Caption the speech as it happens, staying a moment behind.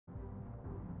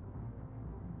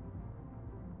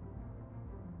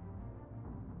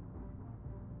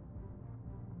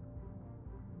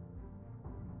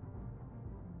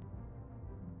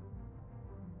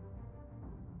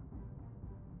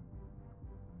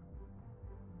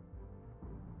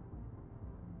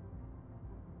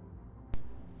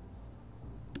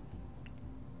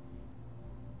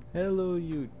Hello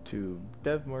YouTube,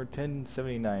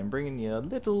 Devmore1079 bringing you a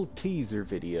little teaser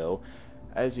video.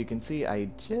 As you can see, I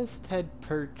just had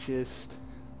purchased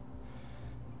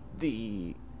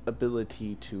the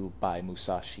ability to buy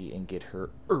Musashi and get her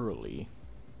early.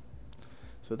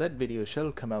 So that video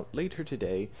shall come out later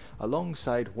today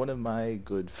alongside one of my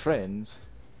good friends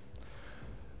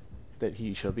that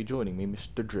he shall be joining me,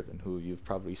 Mr. Driven, who you've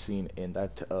probably seen in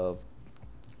that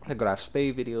the Graf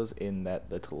Spay videos in that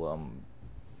little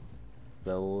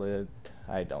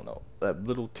I don't know, that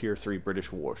little tier 3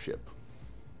 British warship.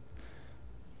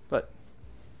 But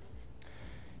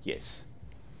yes,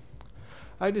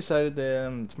 I decided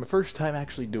that it's my first time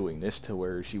actually doing this to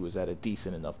where she was at a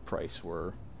decent enough price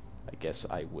where I guess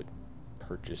I would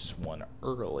purchase one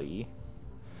early.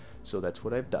 So that's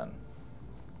what I've done.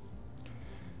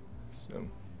 So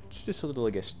it's just a little,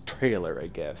 I guess, trailer, I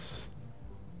guess,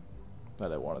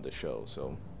 that I wanted to show.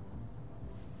 So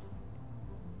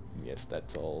yes,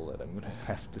 that's all that I'm gonna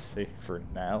have to say for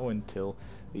now until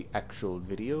the actual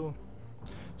video.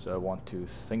 So I want to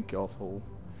thank y'all for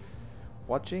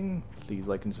watching. Please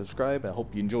like and subscribe. I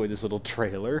hope you enjoyed this little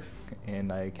trailer,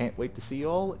 and I can't wait to see you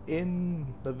all in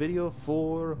the video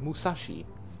for Musashi.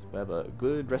 So have a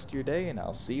good rest of your day, and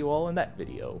I'll see you all in that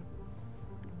video.